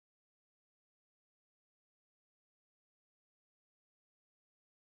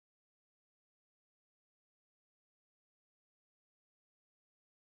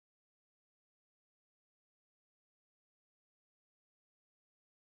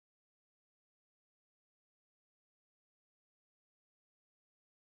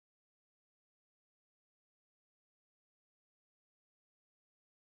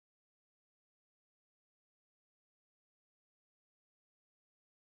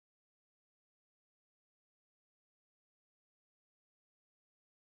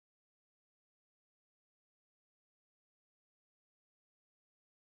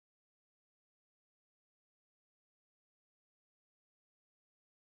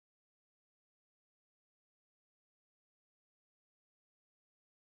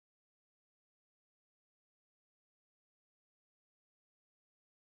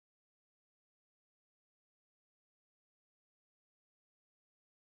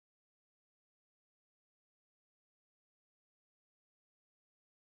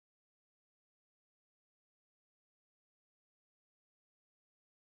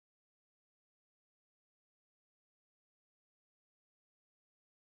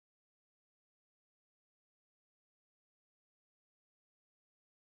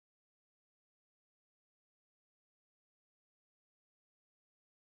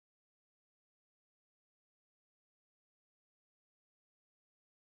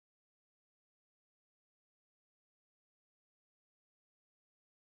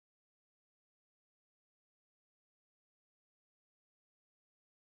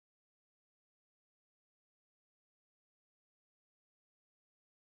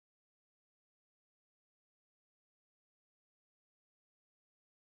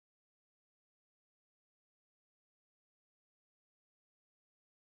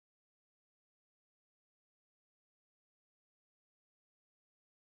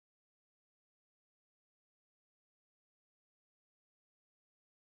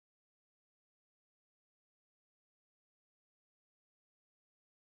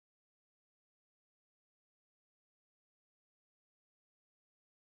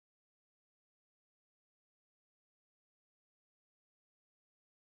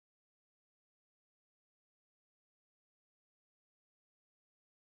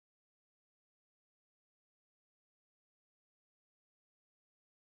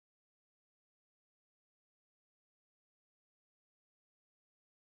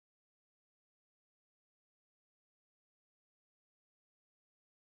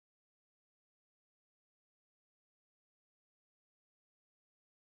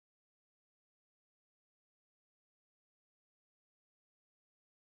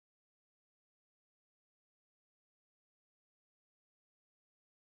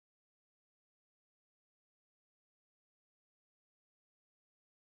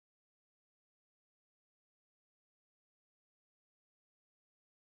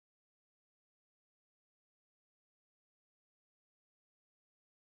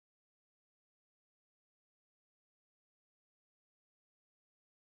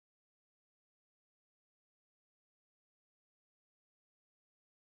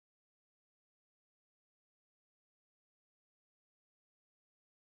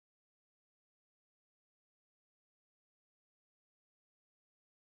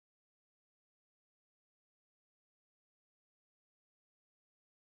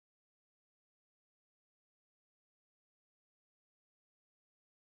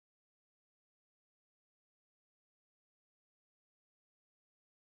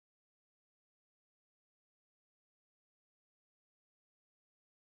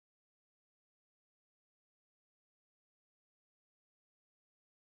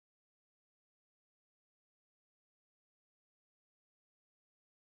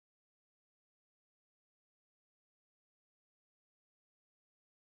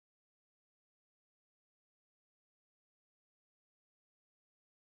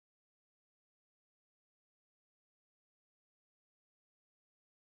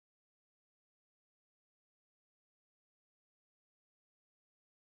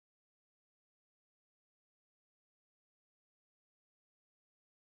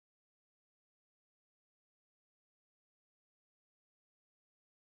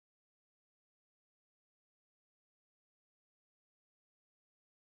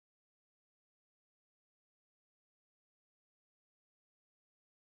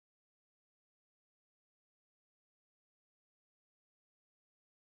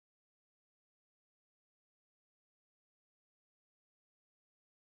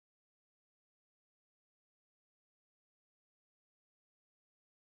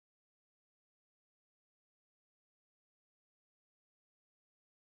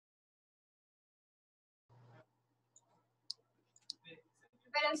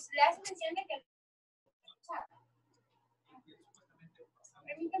Pero le hace mención de que...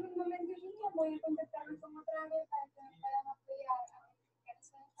 Permítame un momento, Rita, voy a contactarme con otra vez para que me puedan apoyar a verificar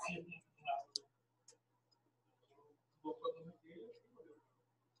ese detalle.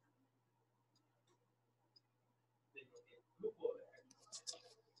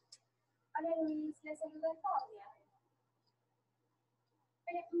 Hola Luis, le saluda Claudia.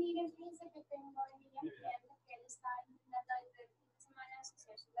 Pero miren, fíjense que tengo en línea un cliente que él está intentando desde el fin de semana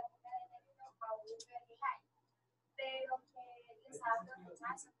asociar su tarjeta de débito a un Verify, pero que les ha dado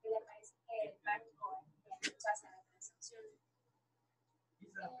rechazo, que le parece que el banco rechaza la transacción.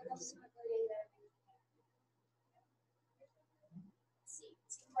 No sé si me podría ayudar a verificar. Sí,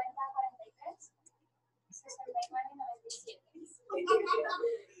 5043 6997.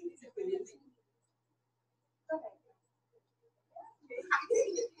 Correcto.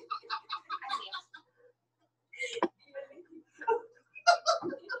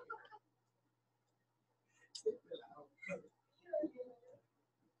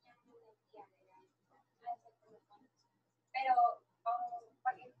 Pero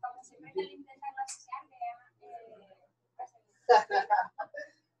como siempre que le intentan asociar,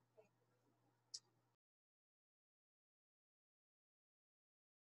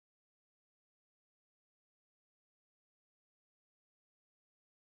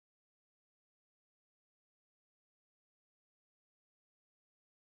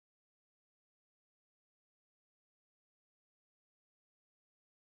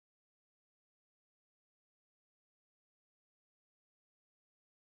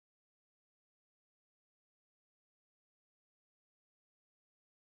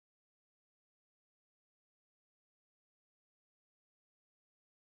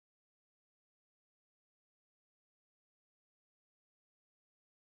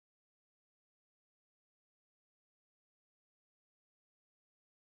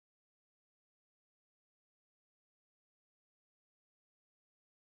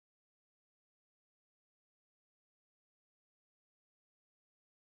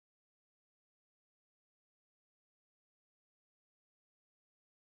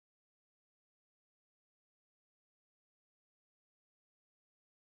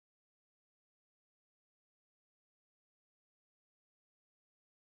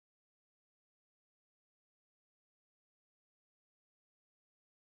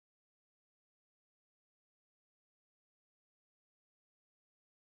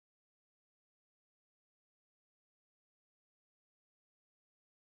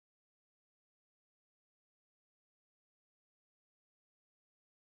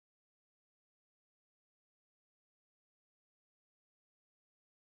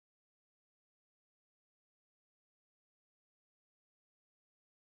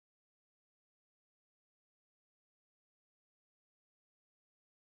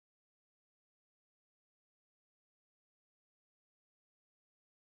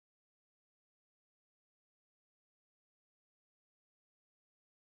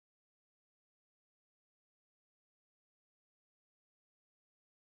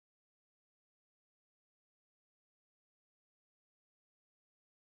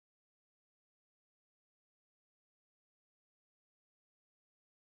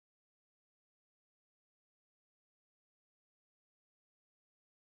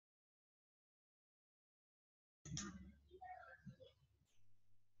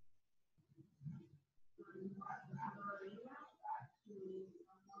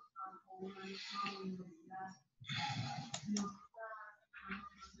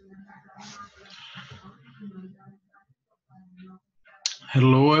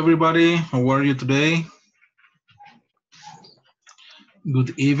 Hello, everybody. How are you today?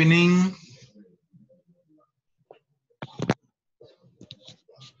 Good evening.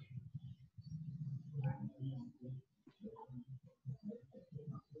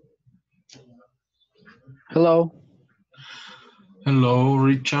 Hello. Hello,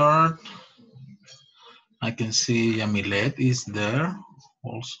 Richard. I can see Yamilet is there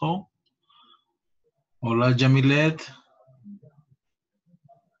also. Hola, Yamilet.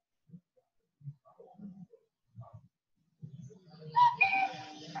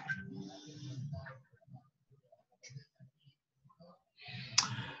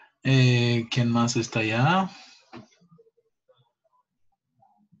 ¿Quién más está allá?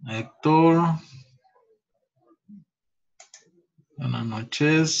 Héctor. Buenas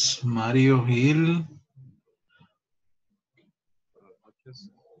noches. Mario Gil.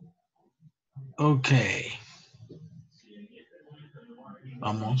 Ok.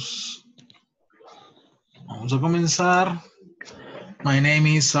 Vamos a comenzar. My name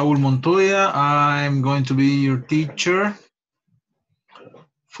is Saúl Montoya. I'm going to be your teacher.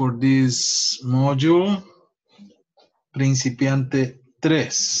 for this module, principiante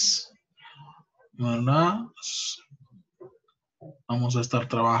 3. ¿Verdad? Vamos a estar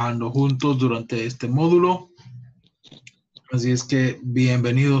trabajando juntos durante este módulo. Así es que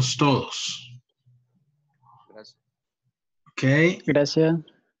bienvenidos todos. Gracias. Ok. Gracias.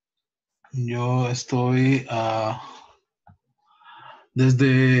 Yo estoy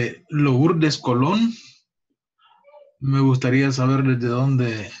desde Lourdes, Colón. Me gustaría saber desde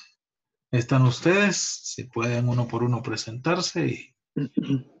dónde están ustedes. Si pueden uno por uno presentarse.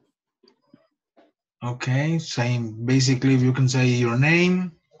 Okay, same. Basically, you can say your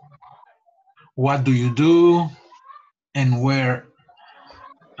name, what do you do, and where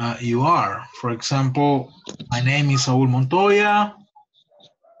you are. For example, my name is Saul Montoya.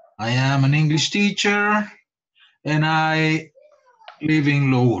 I am an English teacher, and I live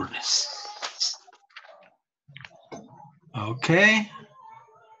in Lourdes. Okay.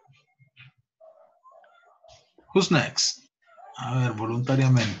 Who's next? A ver,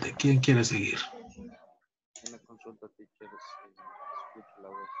 voluntariamente. ¿Quién quiere seguir? Una consulta, teacher, escucho la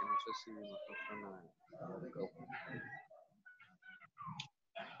voz, que no sé si me funciona el micrófono.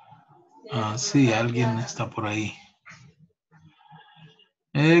 Sí, alguien está por ahí.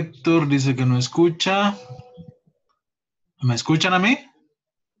 Héctor dice que no escucha. ¿Me escuchan a mí?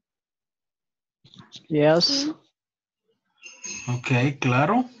 Yes. Ok,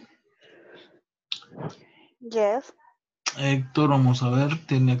 claro. Yes. Héctor, vamos a ver,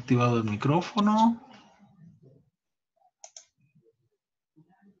 tiene activado el micrófono.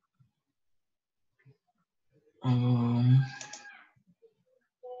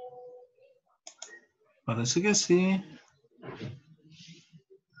 Parece que sí.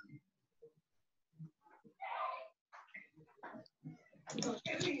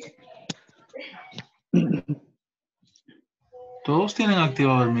 Todos tienen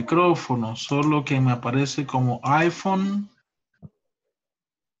activado el micrófono, solo que me aparece como iPhone.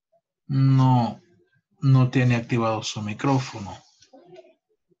 No tiene activado su micrófono.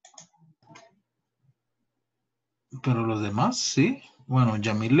 Pero los demás, sí. Bueno,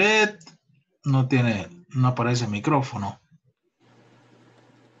 Yamilet no aparece micrófono.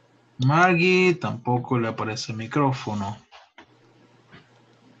 Maggie tampoco le aparece micrófono.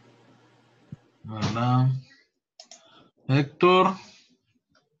 ¿Verdad? Héctor.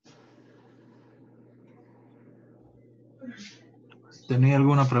 ¿Tenía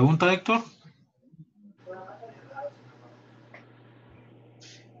alguna pregunta, Héctor?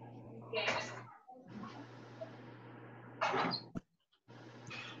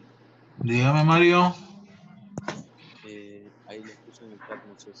 Dígame, Mario. Ahí les puse en el chat,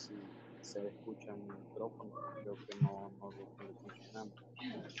 no sé si se escucha en mi micrófono, creo que no lo tengo funcionando.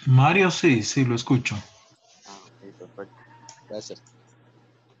 Mario, sí, lo escucho. Ok, perfecto. Gracias.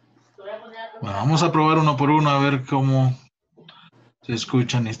 Bueno, vamos a probar uno por uno a ver cómo se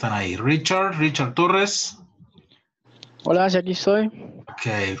escuchan y están ahí. Richard Torres. Hola, si aquí estoy.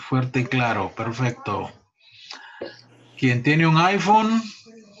 Ok, fuerte y claro, perfecto. ¿Quién tiene un iPhone?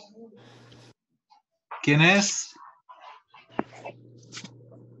 ¿Quién es?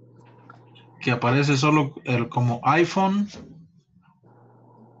 Que aparece solo como iPhone.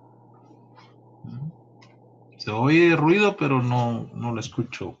 Se oye ruido, pero no lo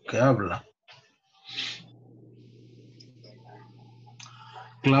escucho. ¿Qué habla?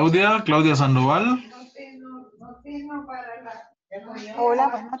 Claudia Sandoval. Hola,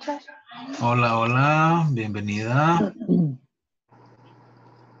 buenas noches. Hola, bienvenida.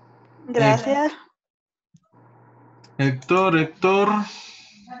 Gracias. Héctor. ¿Me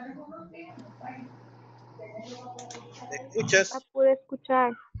escuchas? La pude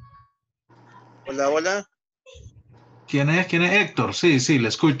escuchar. Hola. ¿Quién es Héctor? Sí, le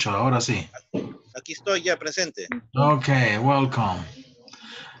escucho, ahora sí. Aquí estoy ya presente. Ok, welcome.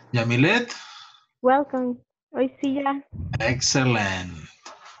 Yamilet. Welcome. Hoy sí ya. Excelente.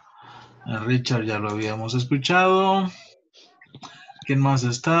 Richard ya lo habíamos escuchado. ¿Quién más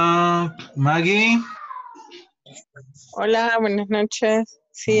está? Maggie. Hola, buenas noches.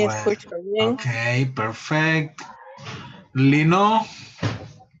 Sí, Bueno, escucho bien. ok, perfecto. Lino.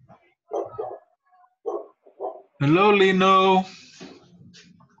 Hello, Lino.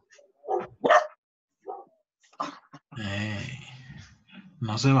 Hey,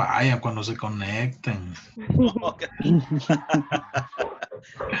 no se vayan cuando se conecten.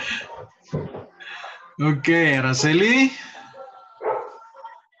 Ok, Araceli.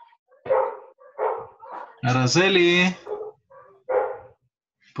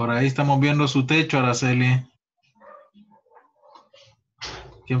 Por ahí estamos viendo su techo, Araceli.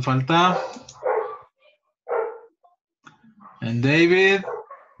 ¿Quién falta? And David.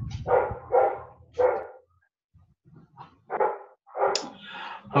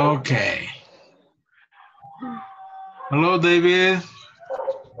 Okay. Hello, David.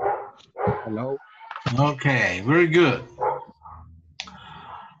 Hello. Okay, very good.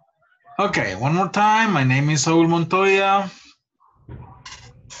 Okay, one more time. My name is Saul Montoya.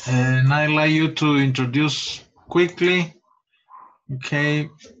 And I'd like you to introduce quickly, okay,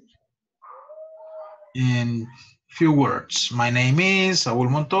 in few words. My name is Saul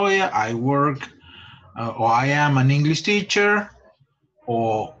Montoya. I work, or I am an English teacher,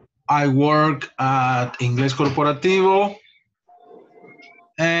 or I work at Ingles Corporativo,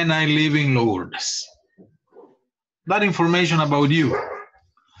 and I live in Lourdes. That information about you.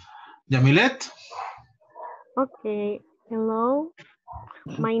 Yamilet? Okay. Hello.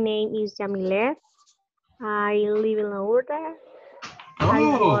 My name is Jamilet. I live in Lourdes. I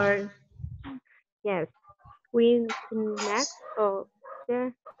Oh, work, yes, with next or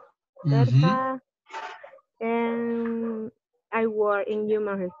mm-hmm. cerca, and I work in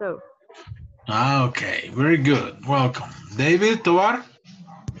human resource. Okay, very good. Welcome. David Tovar?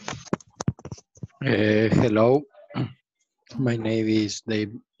 Hello. My name is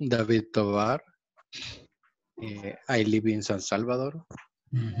David Tovar. I live in San Salvador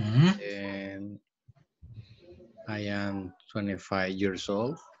Mm-hmm. and I am 25 years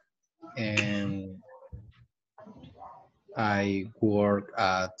old and I work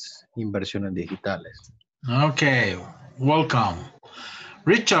at Inversiones Digitales. Okay, welcome.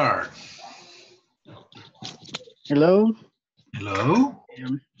 Richard? Hello, Hello?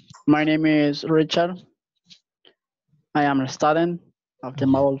 my name is Richard. I am a student of the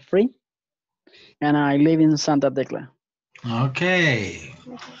Model 3 and I live in Santa Tecla. Okay.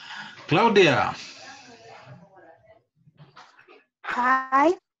 Claudia?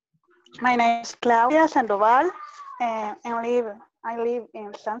 Hi, my name is Claudia Sandoval and I live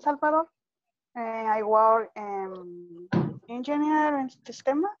in San Salvador and I work engineer in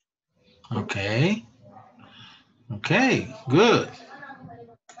system. Okay. Okay, good.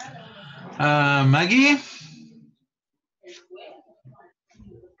 Maggie?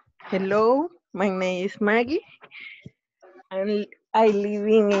 Hello, my name is Maggie. I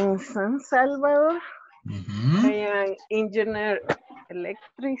living in San Salvador. Mm-hmm. I am engineer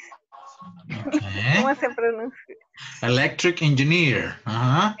electric. Okay. ¿Cómo se pronuncia? Electric engineer.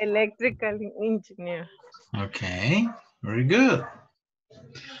 Uh-huh. Electrical engineer. Okay, very good.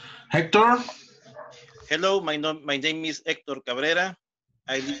 Hector? Hello, my name is Hector Cabrera.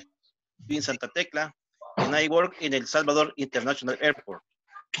 I live in Santa Tecla, and I work in El Salvador International Airport.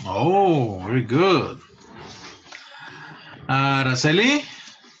 Oh, very good. Araceli?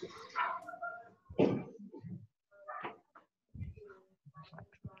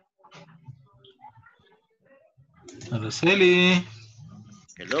 Araceli.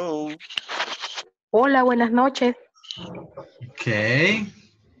 Hello. Hola, buenas noches. Okay.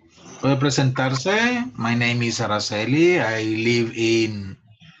 ¿Puede presentarse? My name is Araceli. I live in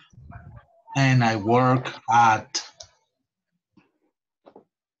and I work at.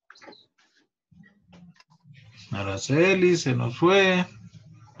 Araceli se nos fue.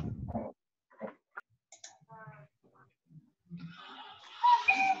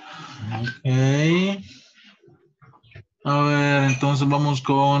 Ok. A ver, entonces vamos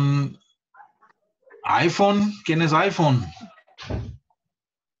con iPhone. ¿Quién es iPhone?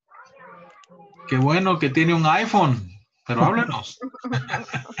 Qué bueno que tiene un iPhone, pero háblenos.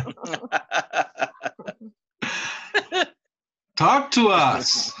 Talk to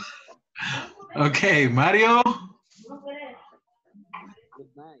us. Okay, Mario. Good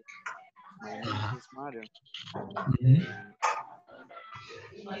night. My name is Mario. Mhm.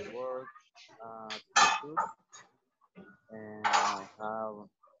 I work at YouTube and I have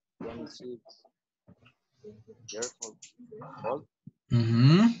 26 years old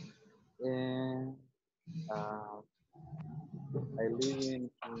Mhm. and I live in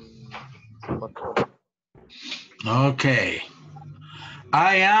San Bartolomé. Okay.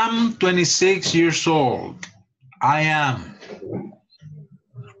 I am 26 years old. I am.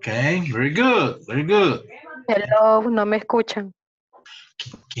 Okay, very good, very good. Hello, no me escuchan.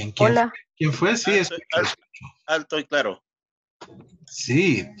 ¿Quién Hola. ¿Quién fue? Sí, Alto, escucho. alto y claro.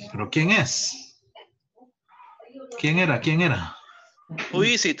 Sí, pero ¿quién es? ¿Quién era? ¿Quién era? Who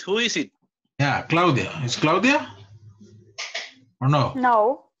is it? Who is it? Yeah, Claudia. ¿Es Claudia? ¿O no?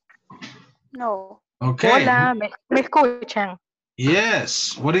 No. Okay. Hola, ¿me escuchan?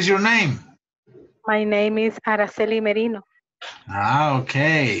 Yes. What is your name? My name is Araceli Merino. Ah,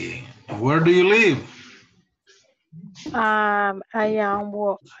 okay. Where do you live? I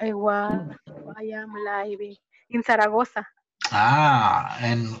am living in Zaragoza. Ah,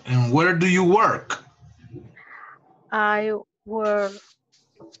 and where do you work? I work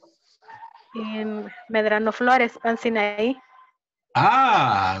In Medrano Flores, Ancinaí.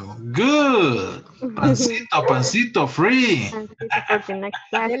 Ah, good. Pancito, pancito, free. For the next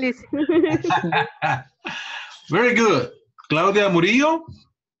class. Delis. Very good. Claudia Murillo.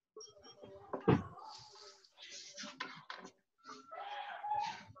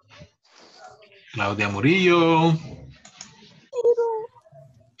 Claudia Murillo.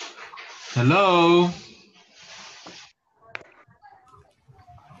 Hello.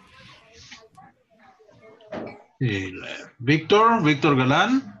 Víctor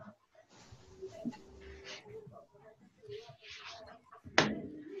Galán.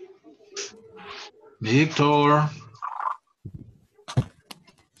 Víctor.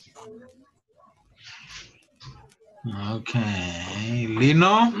 Okay.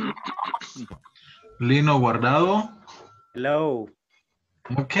 Lino Guardado. Hello,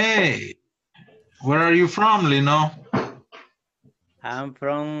 Okay. Where are you from, Lino? I'm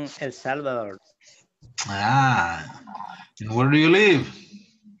from El Salvador. Ah. And where do you live?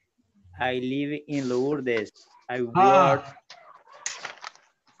 I live in Lourdes. I Ah.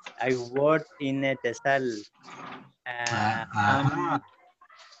 work in Tesal. Ah.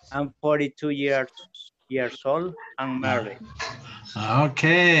 I'm 42 years old. I'm married.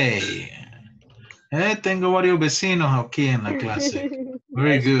 Okay. Tengo varios vecinos aquí en la clase.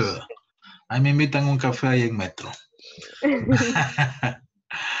 Very Yes. good. Ahí me invitan un café ahí en Metro.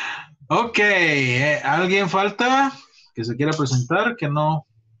 Ok. ¿Alguien falta que se quiera presentar que no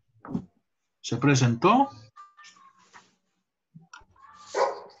se presentó?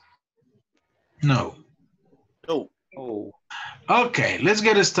 No. No. Oh, Okay, let's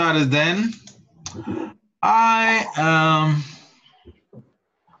get started then.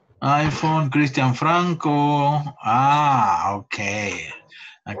 iPhone, Cristian Franco. Ah, ok.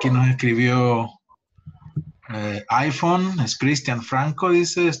 Aquí nos escribió iPhone, es Cristian Franco,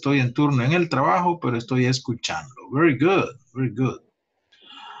 dice, estoy en turno en el trabajo, pero estoy escuchando. Very good, very good.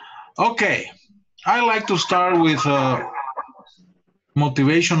 Okay, I like to start with a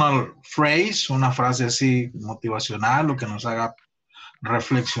motivational phrase, una frase así motivacional, lo que nos haga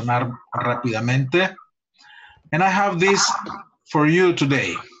reflexionar rápidamente. And I have this for you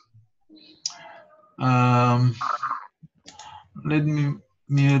today. Let me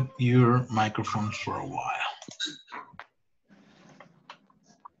mute your microphones for a while.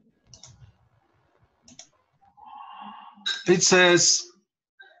 It says,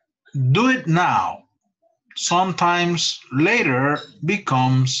 do it now. Sometimes later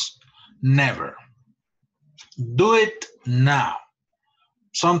becomes never. Do it now.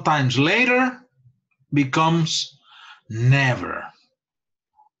 Sometimes later becomes never.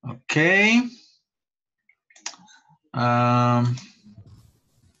 Okay.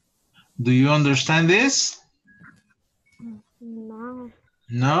 Do you understand this? No.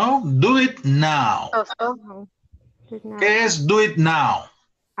 No? Do it now. No. ¿Qué es do it now?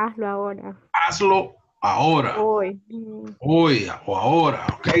 Hazlo ahora. Hazlo ahora. Hoy. Hoy o ahora.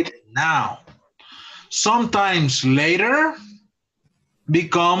 Okay. Now. Sometimes later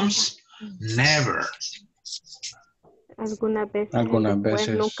becomes never. Algunas veces. Algunas después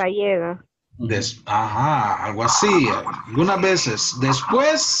veces. nunca llega. Ajá, algo así. Algunas veces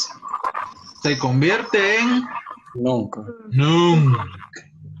después se convierte en Nunca. nunca.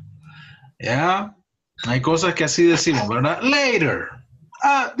 ¿Ya? Hay cosas que así decimos, ¿verdad? Later.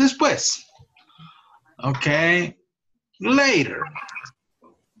 Ah, después. Ok. Later.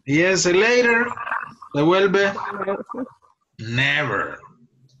 Y ese later se vuelve never.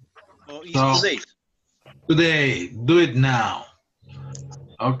 Oh, it's So, today. today, do it now.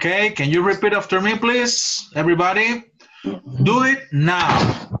 Okay, can you repeat after me, please, everybody? Do it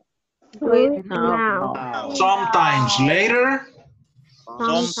now. Do it now. Sometimes later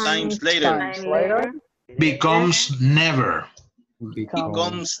Sometimes later becomes never.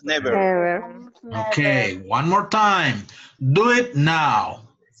 becomes never. Never. Okay, one more time. Do it now.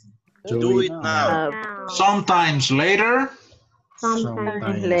 Do it now. Sometimes later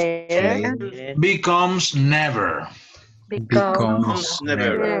Sometimes later. becomes never. Becomes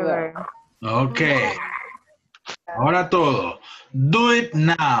Never. Never. Okay. Ahora todo. Do it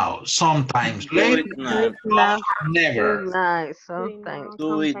now. Sometimes Do later it now. becomes never. Nice. Sometimes.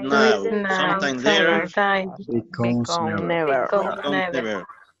 Do it now. Sometimes later becomes never. becomes never.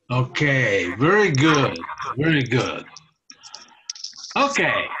 Okay, very good. Very good.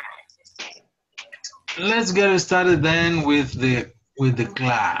 Okay. Let's get started then with the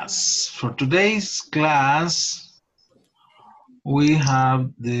class. For today's class, we have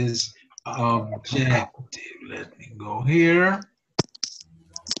this objective. Let me go here.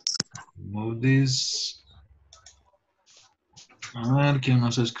 Move this. A ver, ¿quién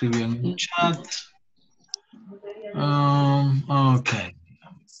nos escribió en el chat? Ok.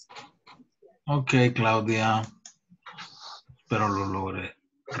 Ok, Claudia. Pero lo logré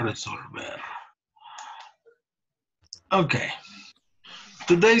resolver. Okay.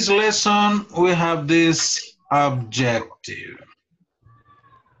 Today's lesson, we have this objective.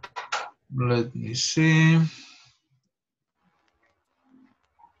 Let me see.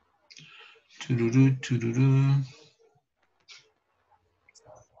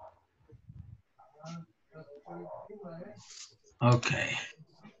 Okay.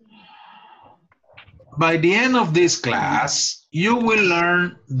 By the end of this class, you will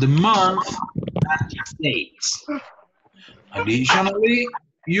learn the month and dates. Additionally,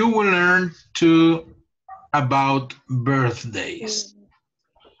 you will learn about birthdays.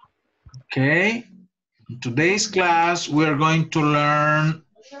 Okay. In today's class, we're going to learn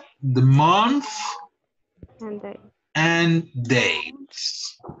the month and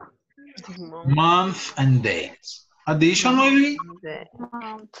dates. Month and dates. Additionally,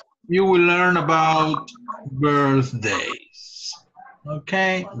 you will learn about birthdays.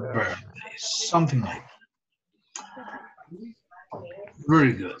 Okay, birthdays, something like that.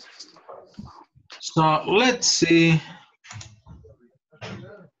 Very good. So let's see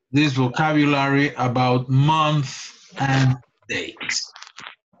this vocabulary about month and dates.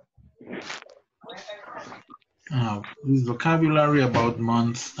 Now, this vocabulary about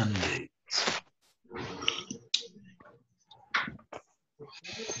month and dates.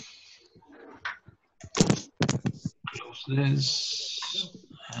 Close this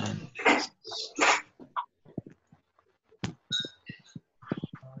and this.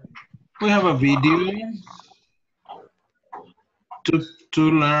 We have a video to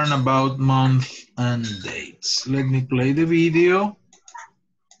learn about month and dates. Let me play the video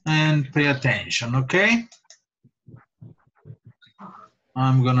and pay attention, okay?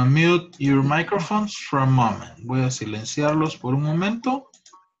 I'm gonna mute your microphones for a moment. Voy a silenciarlos por un momento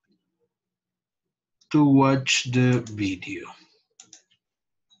to watch the video.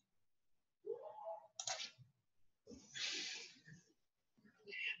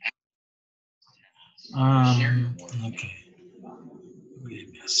 Okay. Give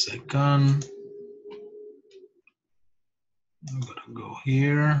me a second. I'm gonna go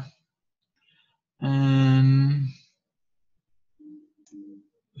here and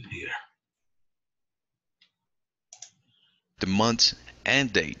here. The months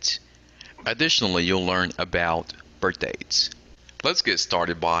and dates. Additionally, you'll learn about birthdays. Let's get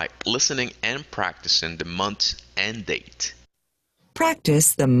started by listening and practicing the months and date.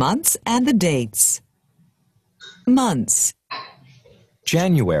 Practice the months and the dates. Months.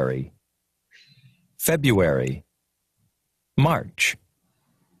 January, February, March,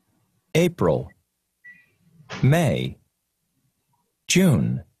 April, May,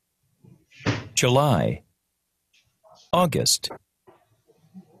 June, July, August,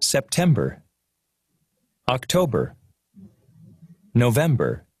 September, October,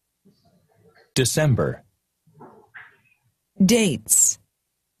 November, December. Dates.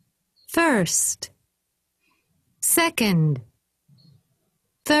 First, second,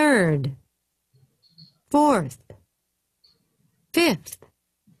 third, fourth, fifth,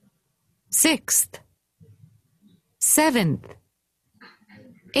 sixth, seventh,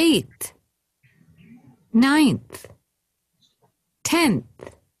 eighth, ninth, 10th,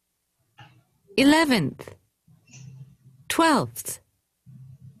 11th, 12th,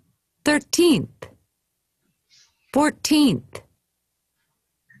 13th, 14th,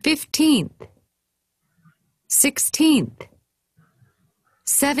 15th, 16th,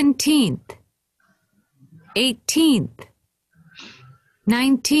 17th, 18th,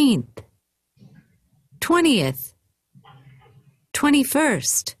 19th, 20th,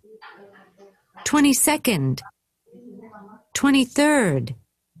 21st, 22nd, 23rd,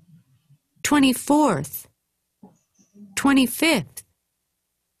 24th, 25th,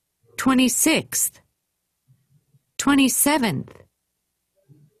 26th, 27th,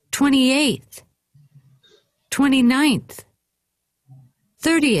 28th, 29th,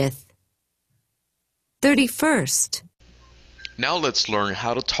 30th, 31st. Now let's learn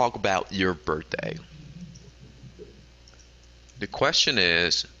how to talk about your birthday. The question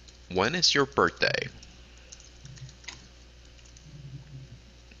is, when is your birthday?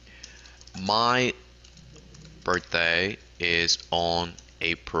 My birthday is on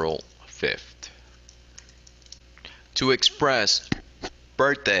April 5th. To express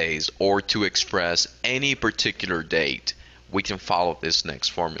birthdays or to express any particular date, we can follow this next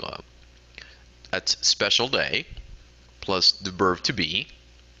formula. That's special day plus the verb to be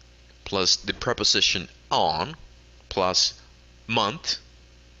plus the preposition on plus month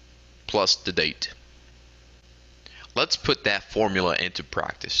plus the date. Let's put that formula into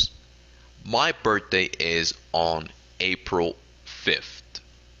practice. My birthday is on April 5th.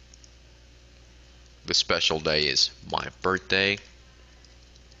 The special day is my birthday.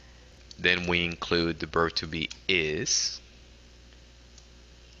 Then we include the verb to be is.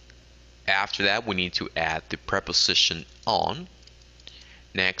 After that, we need to add the preposition on.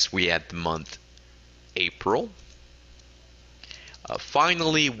 Next, we add the month April.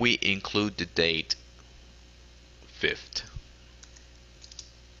 Finally, we include the date 5th.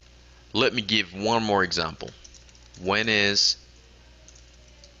 Let me give one more example. When is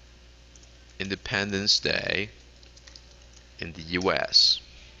Independence Day in the US?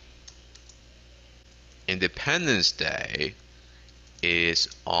 Independence Day is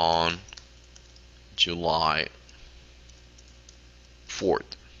on July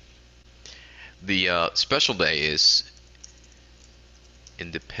 4th. The special day is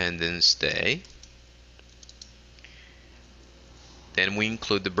Independence Day. Then we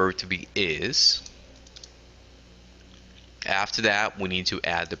include the verb to be is. After that, we need to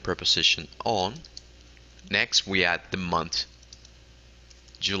add the preposition on. Next, we add the month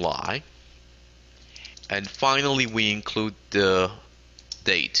July. And finally, we include the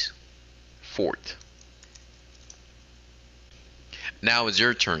date 4th. Now it's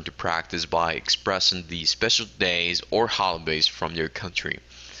your turn to practice by expressing the special days or holidays from your country.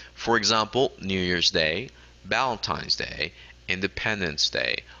 For example, New Year's Day, Valentine's Day, Independence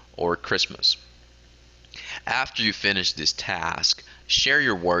Day, or Christmas. After you finish this task, share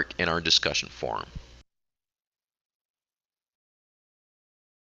your work in our discussion forum.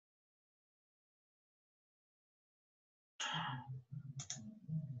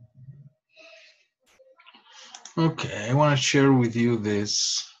 Okay, I want to share with you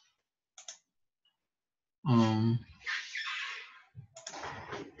this the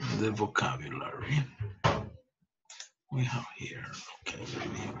vocabulary we have here. Okay, let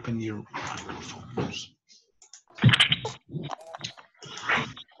me open your microphones.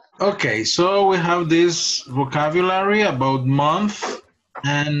 Okay, so we have this vocabulary about month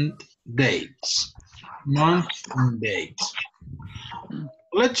and dates. Month and dates.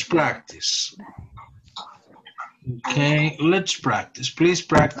 Let's practice. Okay, let's practice. Please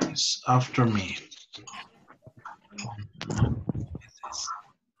practice after me.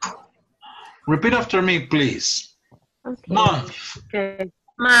 Repeat after me, please. Okay. Month. Okay.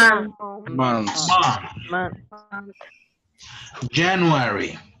 Month. Month.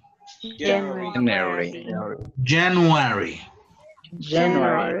 January. January. January.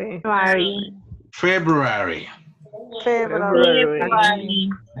 February.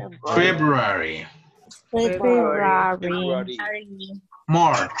 February.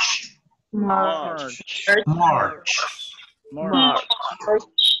 March.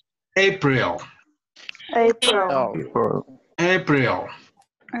 April. April.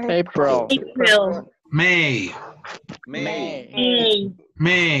 May.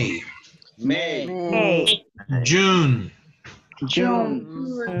 June. July.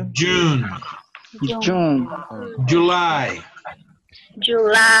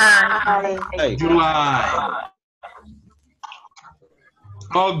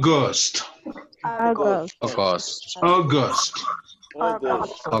 August.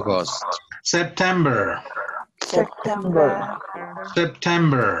 September.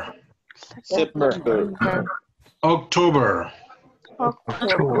 October.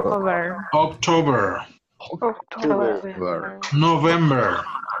 November.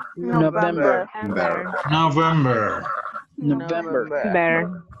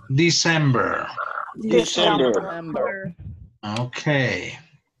 December. Okay.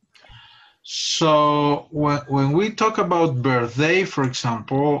 So when we talk about birthday, for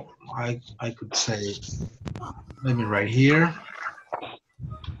example, I could say, let me write here.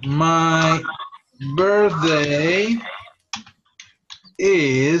 My birthday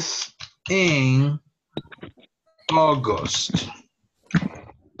is in August.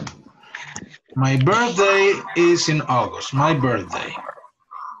 My birthday is in August. My birthday.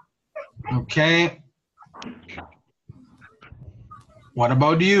 Okay. What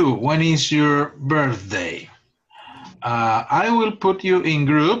about you? When is your birthday? I will put you in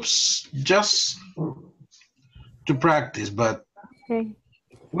groups just to practice, but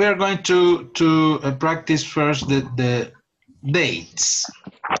we are going to practice first the dates.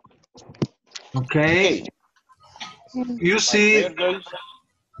 Okay. You see.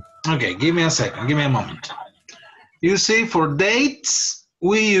 Okay, give me a second. Give me a moment. You see, for dates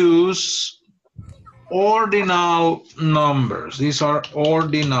we use ordinal numbers. These are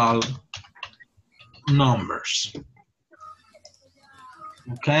ordinal numbers.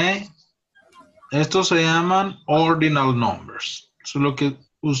 ¿Ok? Estos se llaman ordinal numbers. Eso es lo que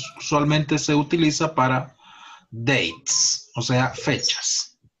usualmente se utiliza para dates, o sea,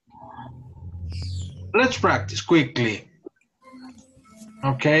 fechas. Let's practice quickly.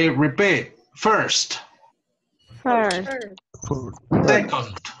 Okay, repeat. First. First.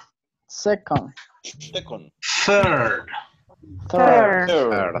 Second. Second. Second. Third. Third.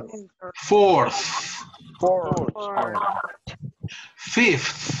 Fourth. Fourth.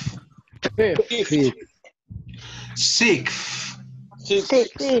 Fifth. Fifth. Sixth.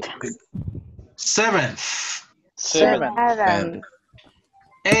 Sixth. Seventh. Seventh.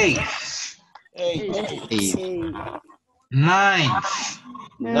 Eighth. Eighth. Ninth.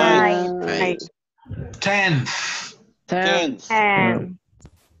 Ninth. 10th. Tenth.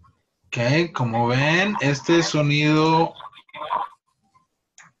 Ok, como ven, este sonido,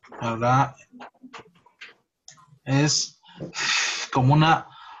 ¿verdad? Es como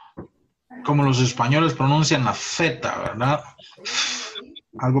como los españoles pronuncian la Z, ¿verdad?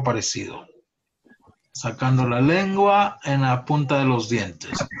 Algo parecido. Sacando la lengua en la punta de los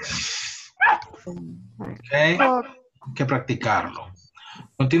dientes. Ok, hay que practicarlo.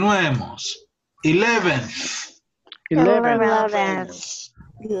 Continuemos. 11th. 11th.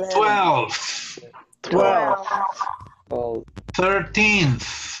 12th. 13th.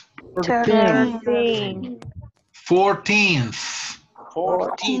 14th.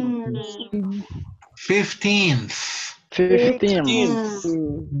 15th.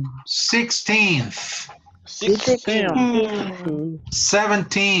 16th. 17th.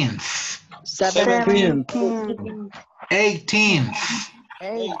 18th.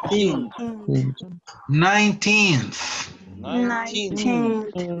 19th.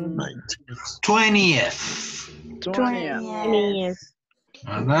 20th.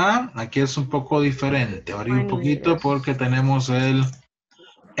 ¿Verdad? Aquí es un poco diferente. Varía un poquito porque tenemos el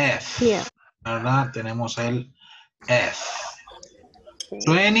F. ¿Verdad? Tenemos el F.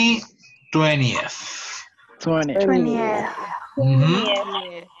 20th. Ujú.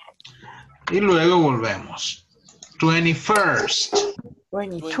 Y luego volvemos. 21st.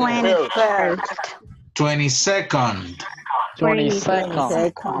 22nd.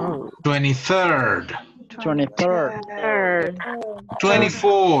 23rd.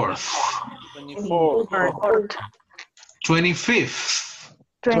 24th. 25th.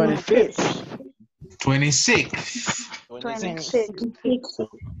 26th.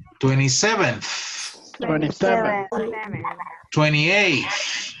 27th. 28th.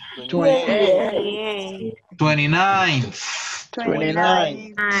 29th.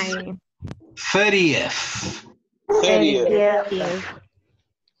 30th.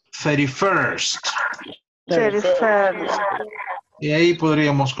 31st. Y ahí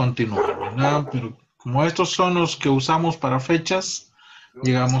podríamos continuar, ¿verdad? Pero como estos son los que usamos para fechas,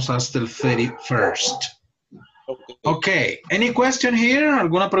 llegamos hasta el 31st. Ok, any question here?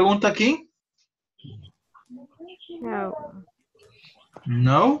 ¿Alguna pregunta aquí?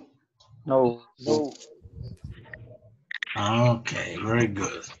 No? No. Okay, very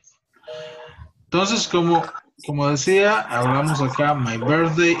good. Entonces, como decía, hablamos acá, my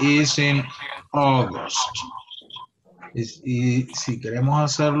birthday is in August. Y si queremos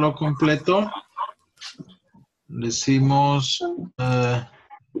hacerlo completo, decimos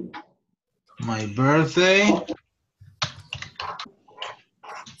my birthday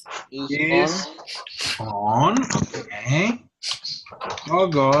is on, okay,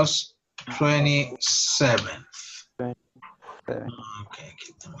 August 27th. Ok,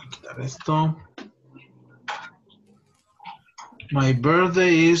 aquí tengo que quitar esto. My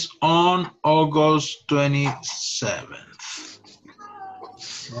birthday is on August 27th.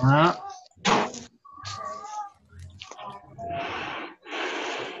 ¿Ah?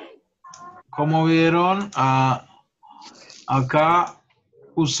 Como vieron, acá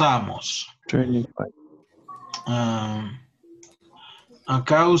usamos. 25.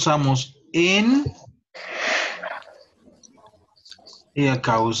 Acá usamos in. Y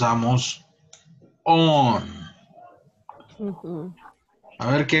acá usamos on. A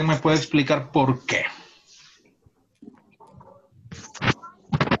ver, ¿quién me puede explicar por qué?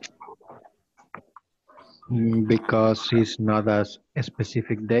 Because it's not a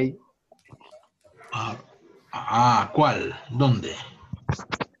specific day. ¿Cuál? ¿Dónde?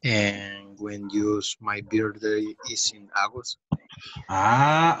 And when use my birthday is in August.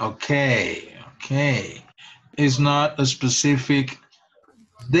 Okay. It's not a specific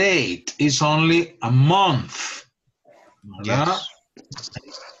date. It's only a month. Yes.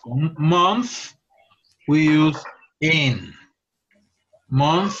 Month, we use in.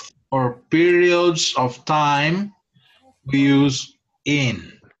 Month or periods of time, we use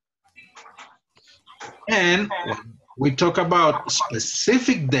in. And when we talk about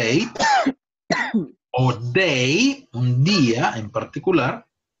specific date o day, un día en particular,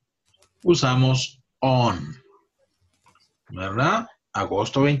 usamos on. ¿Verdad?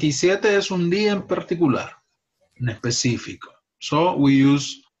 Agosto 27 es un día en particular, en específico. So we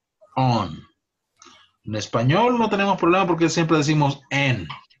use on. En español no tenemos problema porque siempre decimos en,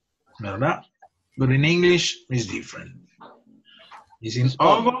 ¿verdad? But in English it's different. It's in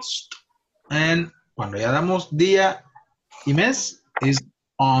August, and cuando ya damos día y mes, is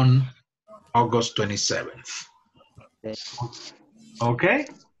on August 27th. Okay?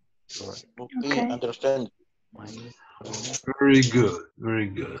 Okay, understand. Very good, very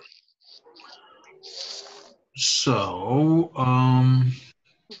good. So,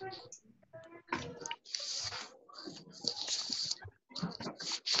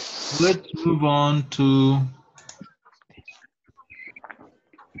 let's move on to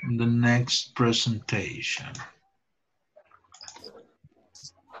the next presentation.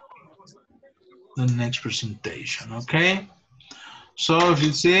 The next presentation, okay? So if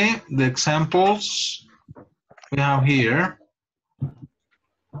you see the examples we have here,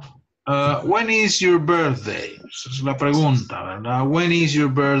 when is your birthday? Esa es la pregunta, ¿verdad? When is your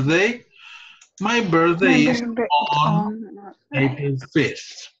birthday? My birthday is on April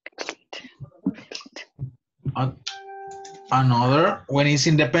 5th. Another, when is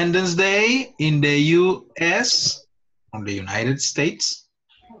Independence Day in the US, on the United States?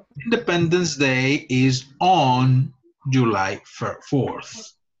 Independence Day is on July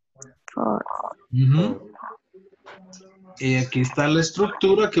 4th. Y aquí está la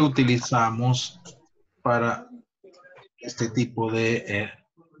estructura que utilizamos para este tipo de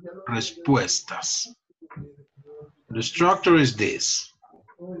respuestas. The structure is this.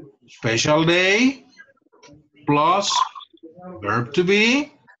 Special day plus verb to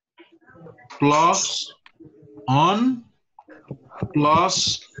be plus on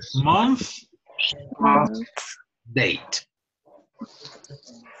plus month plus date.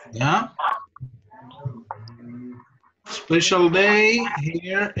 Yeah. Special day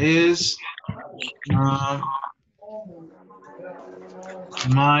here is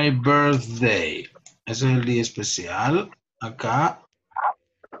my birthday. Ese es el día especial. Acá.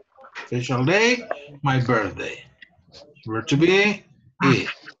 Special day, my birthday. Verb to be is.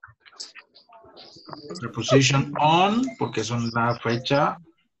 Preposition on, porque son la fecha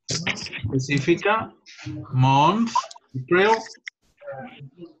específica. Month, April.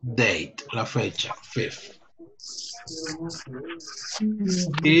 Date, la fecha, 5th.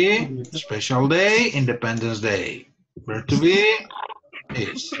 Y special day, Independence Day. Verb to be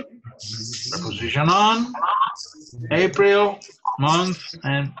is. Preposition on, April, month,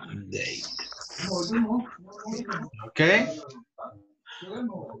 and date. Okay?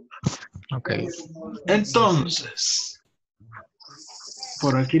 Okay. Entonces,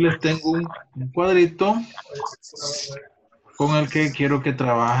 por aquí les tengo un cuadrito con el que quiero que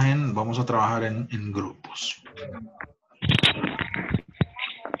trabajen. Vamos a trabajar en grupos.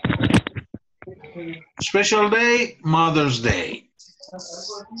 Special Day, Mother's Day.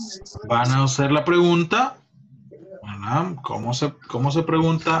 Van a hacer la pregunta, ¿verdad? ¿Cómo se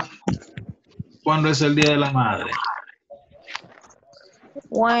pregunta cuándo es el Día de la Madre?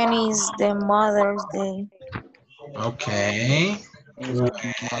 When is the Mother's Day? Okay.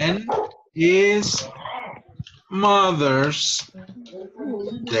 When is Mother's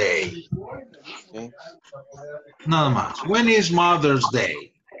Day? Okay. Nada más. When is Mother's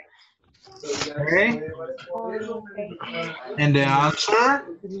Day? Okay. And the answer?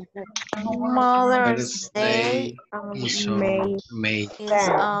 Mother's Day is on May. is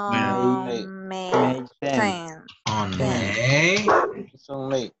on May 10th. On May It's on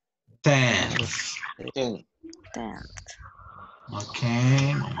May 10th. 10. Ok,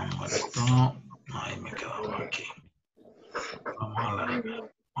 vamos a ver esto. Ahí me quedaba aquí. Vamos a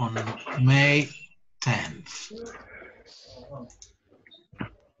largar. On May 10th.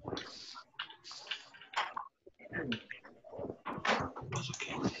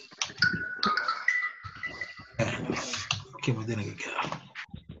 Okay. Aquí me tiene que quedar.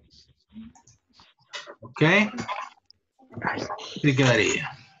 Ok. ¿Qué quedaría?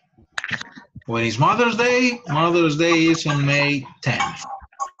 When is Mother's Day? Mother's Day is on May 10th.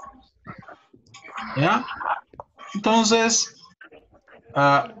 ¿Ya? Entonces,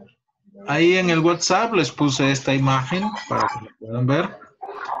 ahí en el WhatsApp les puse esta imagen para que lo puedan ver.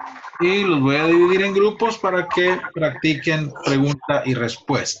 Y los voy a dividir en grupos para que practiquen pregunta y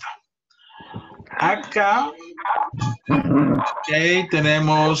respuesta. Acá, okay,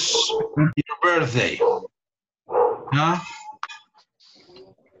 tenemos your birthday. ¿Ya?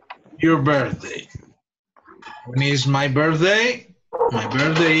 Your birthday. When is my birthday? My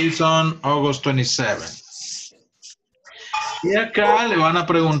birthday is on August 27. Y acá le van a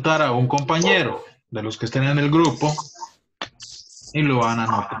preguntar a un compañero de los que estén en el grupo y lo van a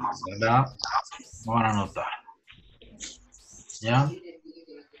anotar, ¿verdad? Lo van a anotar. ¿Ya?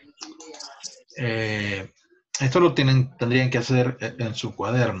 Esto lo tendrían que hacer en su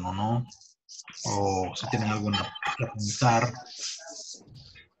cuaderno, ¿no? O si tienen alguna que apuntar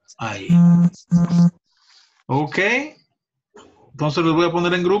ahí. Ok. Entonces los voy a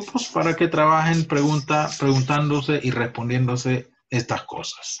poner en grupos para que trabajen preguntándose y respondiéndose estas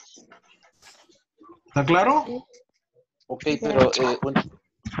cosas. ¿Está claro? Ok, pero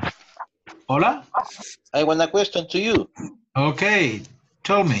Hola. I want a question to you. Okay,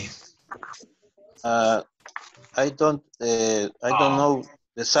 tell me. I don't know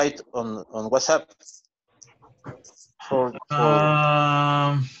the site on WhatsApp.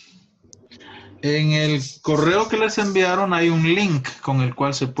 En el correo que les enviaron hay un link con el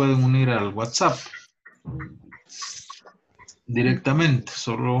cual se pueden unir al WhatsApp. Directamente,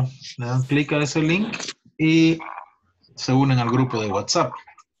 solo le dan clic a ese link y se unen al grupo de WhatsApp.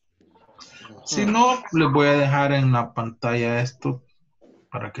 Si no, les voy a dejar en la pantalla esto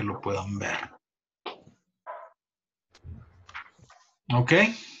para que lo puedan ver. ¿Ok?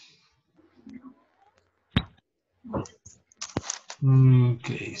 Ok,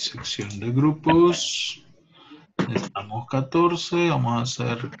 sección de grupos. Estamos 14, vamos a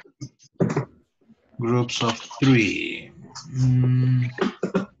hacer groups of 3.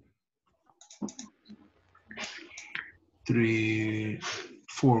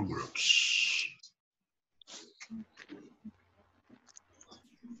 4 groups.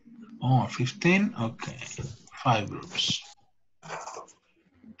 Oh, 15, okay. 5 groups.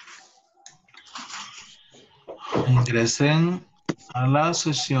 Ingresen a la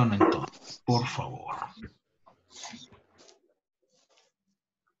sesión entonces, por favor.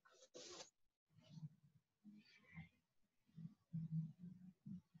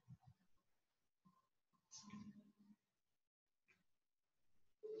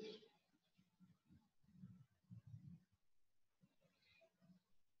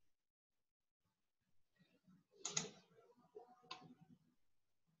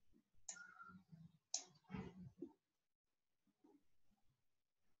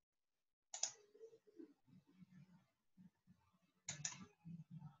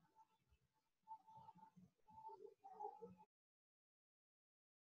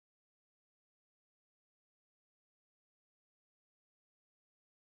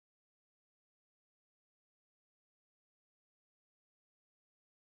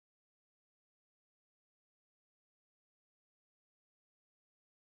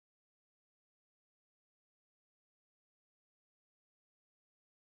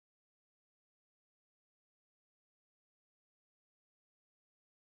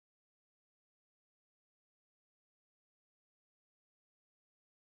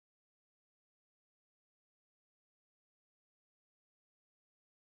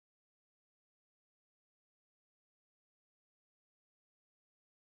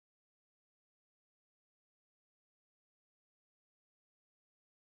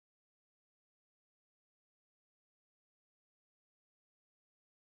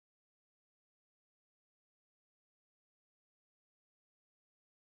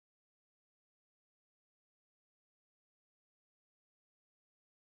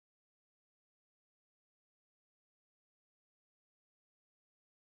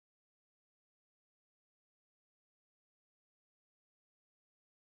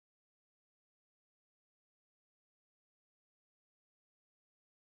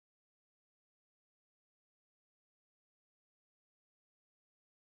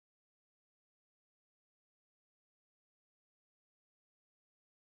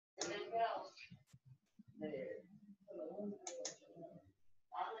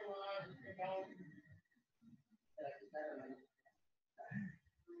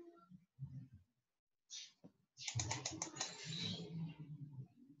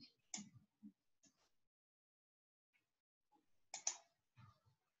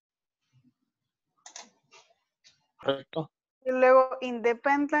 Correcto. Y luego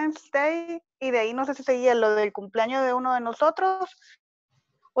Independence Day, y de ahí no sé si seguía lo del cumpleaños de uno de nosotros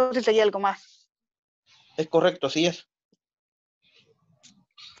o si seguía algo más. Es correcto, así es.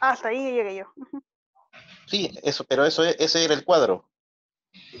 Hasta ahí llegué yo. Sí, eso, pero ese era el cuadro.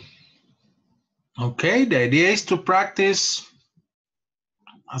 Okay, the idea is to practice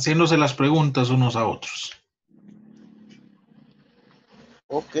haciéndose las preguntas unos a otros.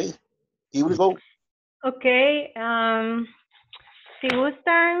 Okay, here we go. Okay. Si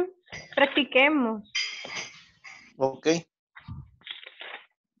gustan, practiquemos. Ok.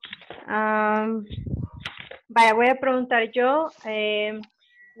 Vaya, voy a preguntar yo.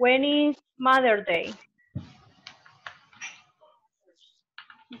 When is Mother Day?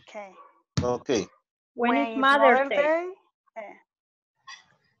 Okay. Okay. When is is Mother's Day?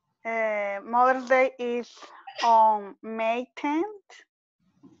 Mother's Day is on May 10th.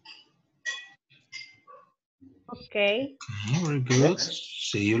 Okay. Very good.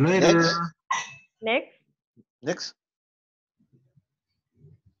 Next. See you later. Next.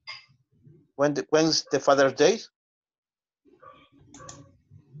 When's the Father's Day?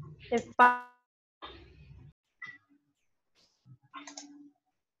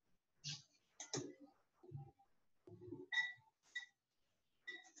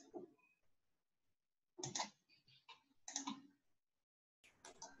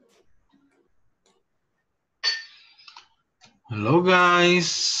 Hello,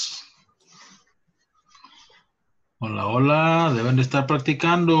 guys. Hola, hola. Deben de estar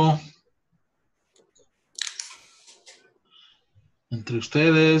practicando. Entre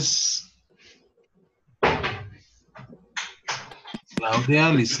ustedes. Claudia,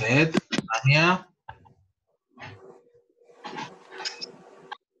 Lisette, Tania.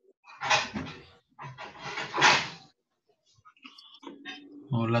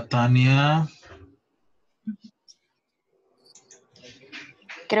 Hola, Tania.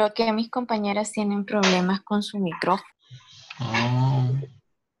 Creo que mis compañeras tienen problemas con su micrófono. Oh.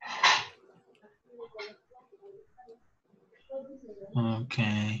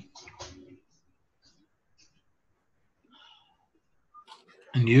 Okay.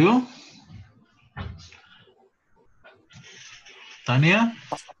 And you? Tania?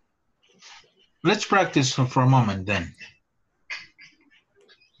 Let's practice for a moment then.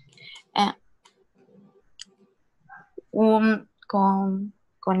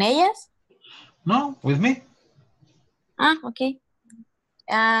 ¿Con ellas? No, with me. Okay.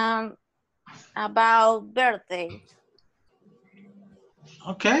 About birthday.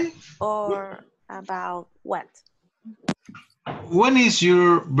 Okay. Or about what? When is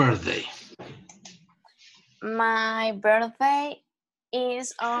your birthday? My birthday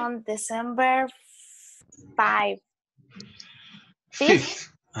is on December 5. 5th.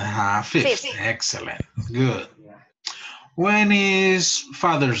 Fifth. Excellent. Good. When is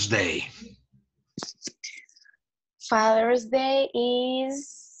Father's Day? Father's Day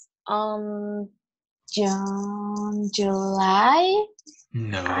is on July.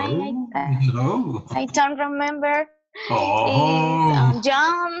 No. No. I don't remember. Oh. Is on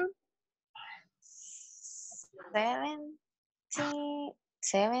June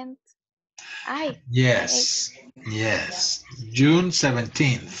 7th. Yes. Yes. June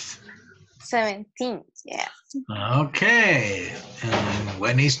 17th. 17th, yeah. Okay. And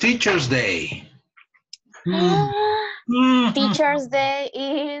when is Teacher's Day? Teacher's Day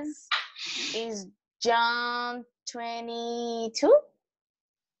is June 22.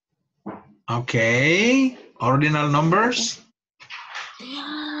 Okay. Ordinal numbers?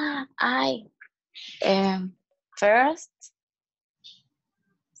 First,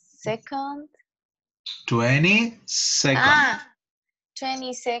 second. 22nd.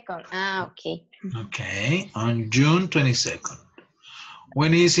 22nd. Okay. Okay. On June 22nd.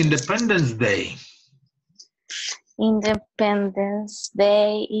 When is Independence Day? Independence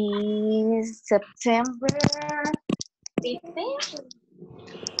Day is September 15th.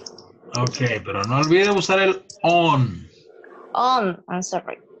 Okay, pero no olvide usar el on. I'm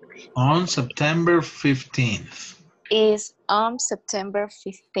sorry. On September 15th. Is on September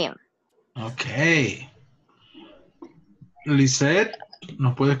 15th. Okay. Lisette,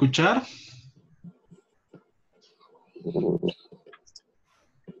 ¿nos puede escuchar?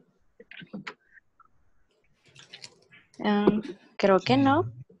 Creo que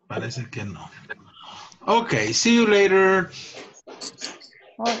no. Parece que no. Okay, see you later.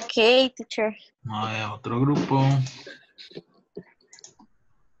 Okay, teacher. Hay otro grupo.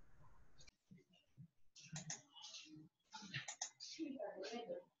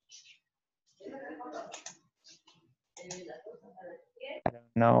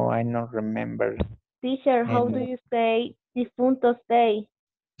 No, I don't remember. Teacher, how do you say Difuntos Day?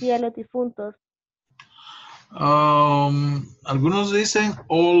 Día de los difuntos. Algunos dicen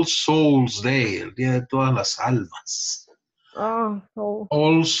All Souls Day, el día de todas las almas.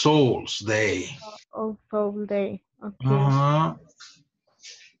 All Souls Day. All Souls Day. Okay.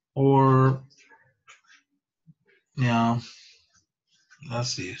 Or, yeah,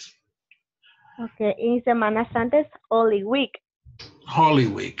 así es. Okay. En Semana Santa es Holy Week. Holy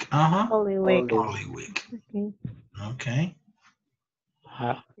Week. Holy Week. Holy Week. Okay. Okay.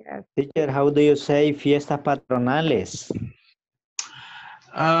 Teacher, how do you say fiestas patronales?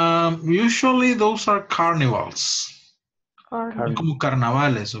 Usually those are carnivals. Como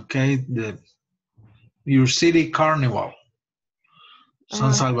carnavales, okay? Your city carnival.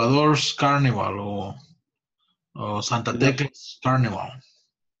 San Salvador's carnival or Santa Tecla's carnival.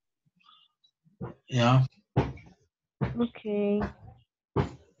 Yeah. Okay.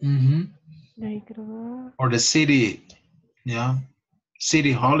 Or the city, yeah.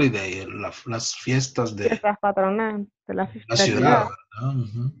 City holiday, las fiestas de Fiestas patronales de la la ciudad. ciudad.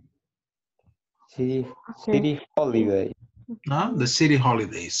 ¿Verdad? City holiday. The city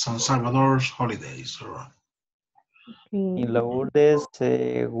holidays, San Salvador's holidays. In Lourdes,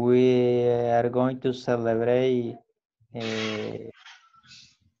 we are going to celebrate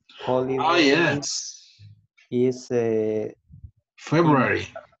holiday. Yes. Is February.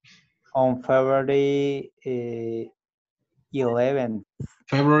 On February 11th.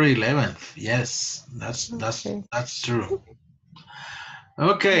 February 11th. Yes, that's true.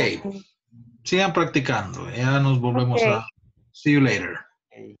 Okay. Sigan practicando. Ya nos volvemos a. See you later.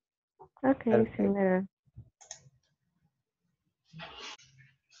 Okay, see you later.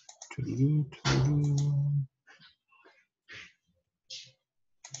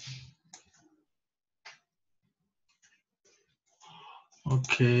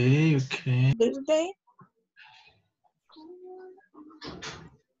 Okay. Birthday.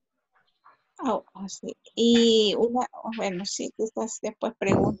 Sí. Y bueno, sí, quizás después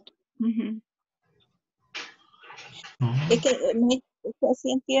pregunto. Es que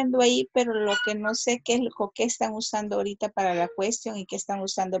sí entiendo ahí, pero lo que no sé qué es lo que están usando ahorita para la cuestión y qué están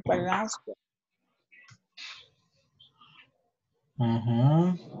usando para el answer.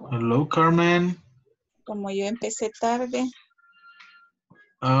 Hello, Carmen. Como yo empecé tarde.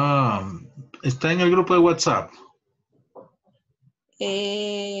 Está en el grupo de WhatsApp.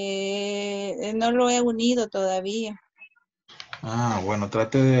 No lo he unido todavía. Bueno,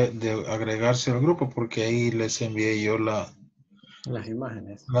 trate de agregarse al grupo porque ahí les envié yo las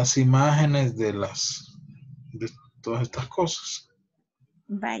imágenes de todas estas cosas.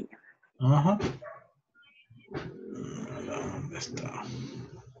 Vaya. ¿Dónde está?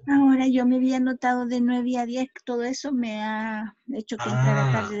 Ahora yo me había anotado de 9 a 10, todo eso me ha hecho que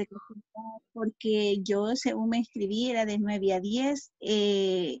entrara tarde de consultar, porque yo según me inscribí era de 9 a 10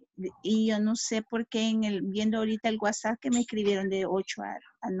 y yo no sé por qué viendo ahorita el WhatsApp que me escribieron de 8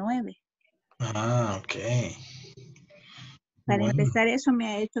 a 9. Ok. Para empezar eso me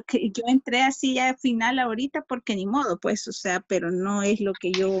ha hecho que yo entré así ya al final ahorita porque ni modo, pues, o sea, pero no es lo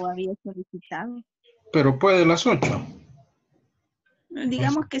que yo había solicitado. Pero puede las 8.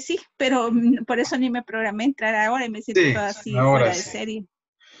 Digamos que sí, pero por eso ni me programé entrar ahora y me siento toda así fuera de serie.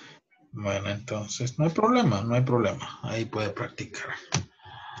 Bueno, entonces no hay problema. Ahí puede practicar.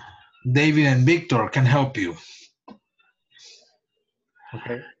 David and Victor can help you.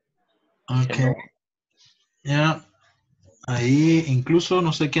 Okay. Ya. Ahí incluso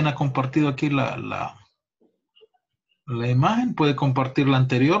no sé quién ha compartido aquí la imagen. Puede compartir la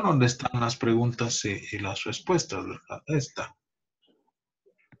anterior donde están las preguntas y las respuestas. Esta.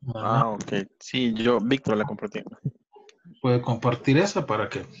 Ok. Sí, Víctor la compartí. Puede compartir esa para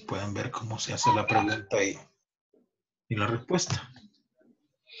que puedan ver cómo se hace la pregunta y la respuesta.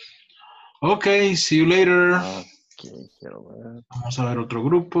 Ok, see you later. Quiero ver. Vamos a ver otro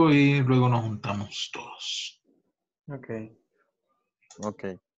grupo y luego nos juntamos todos. Ok.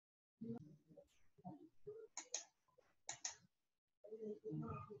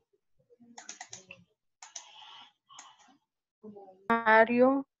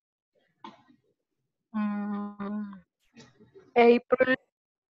 Mario. April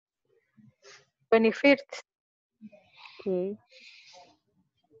 25th. Okay.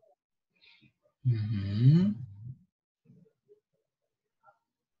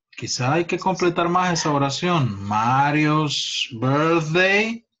 Quizá hay que completar más esa oración. Mario's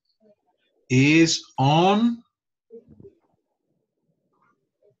birthday is on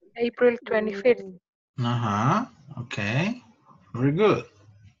April 25th. Ok. Very good.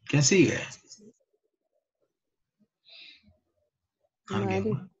 ¿Quién sigue? ¿Alguien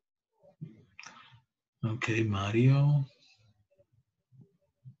más? Ok, Mario.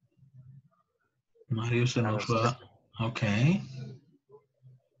 Mario se nos va. Ok.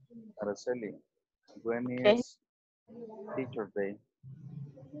 Araceli, when is Teacher Day?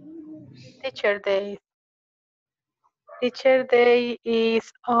 Teacher Day. Teacher Day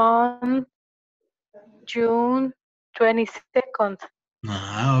is on June 22nd.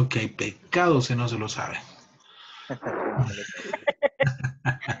 Ok. Pecado si no se lo sabe.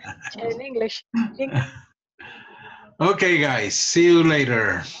 In English. Okay, guys, see you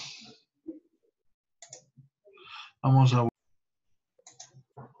later. Vamos a...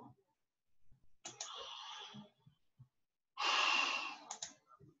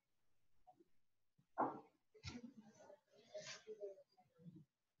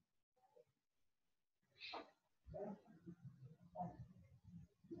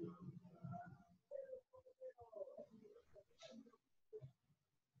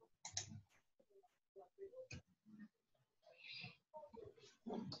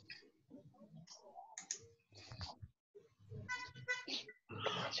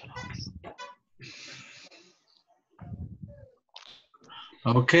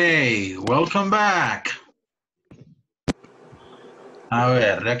 Okay, welcome back. A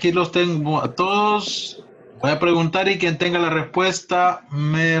ver, aquí los tengo a todos. Voy a preguntar y quien tenga la respuesta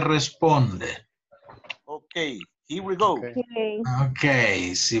me responde. Okay, here we go.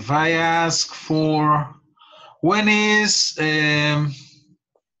 Okay, so if I ask for when is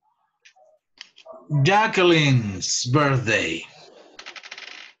Jacqueline's birthday?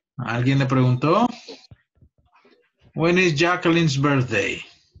 ¿Alguien le preguntó? When is Jacqueline's birthday?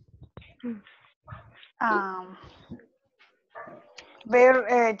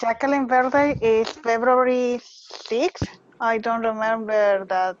 Jacqueline birthday is February 6th. I don't remember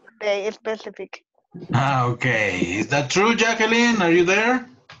that day specific. Okay, is that true, Jacqueline? Are you there?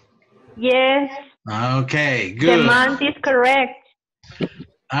 Yes, Okay, the good. month is correct.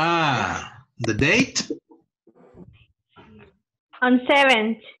 The date? On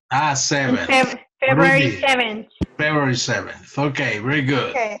 7th. Ah, 7th. February Rudy. 7th. February 7th. Okay, very good.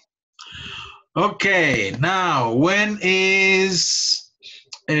 Okay. Okay, now when is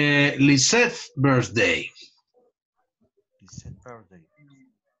Lisette's birthday? Lisette's birthday.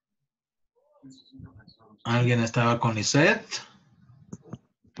 ¿Alguien estaba con Lisette?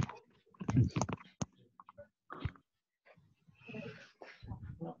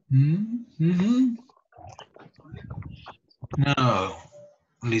 No.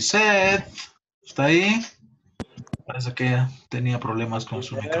 Lisette, ¿está ahí? Parece que tenía problemas con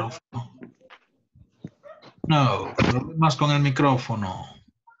su micrófono. No, problemas con el micrófono.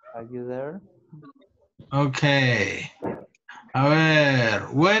 Are you there? Okay. A ver,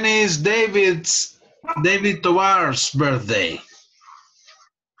 when is David Tovar's birthday?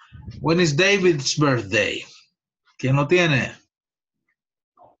 When is David's birthday? ¿Quién lo tiene?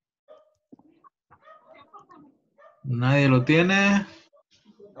 ¿Nadie lo tiene?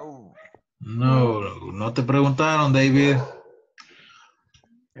 No, no te preguntaron, David.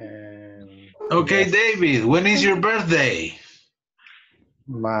 Okay, Yes. David, when is your birthday?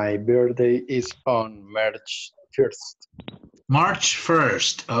 My birthday is on March 1st. March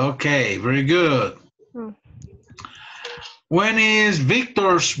 1st. Okay, very good. When is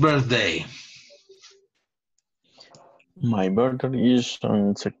Victor's birthday? My birthday is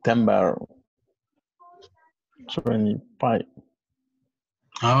on September 25.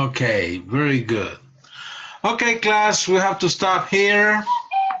 Okay, very good. Okay, class, we have to stop here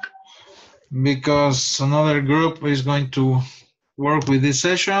because another group is going to work with this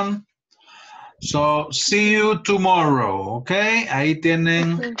session. So, see you tomorrow, okay? Ahí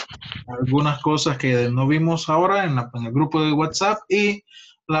tienen algunas cosas que no vimos ahora en el grupo de WhatsApp y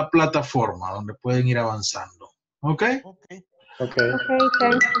la plataforma donde pueden ir avanzando, okay? Okay,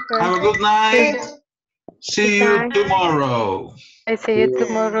 thank you, sir. Have a good night. See you night. tomorrow. I see you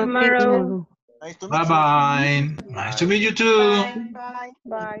tomorrow. Tomorrow. Nice to meet Bye-bye. Nice to meet you too. Bye.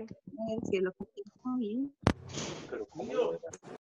 Bye. El cielo, bien.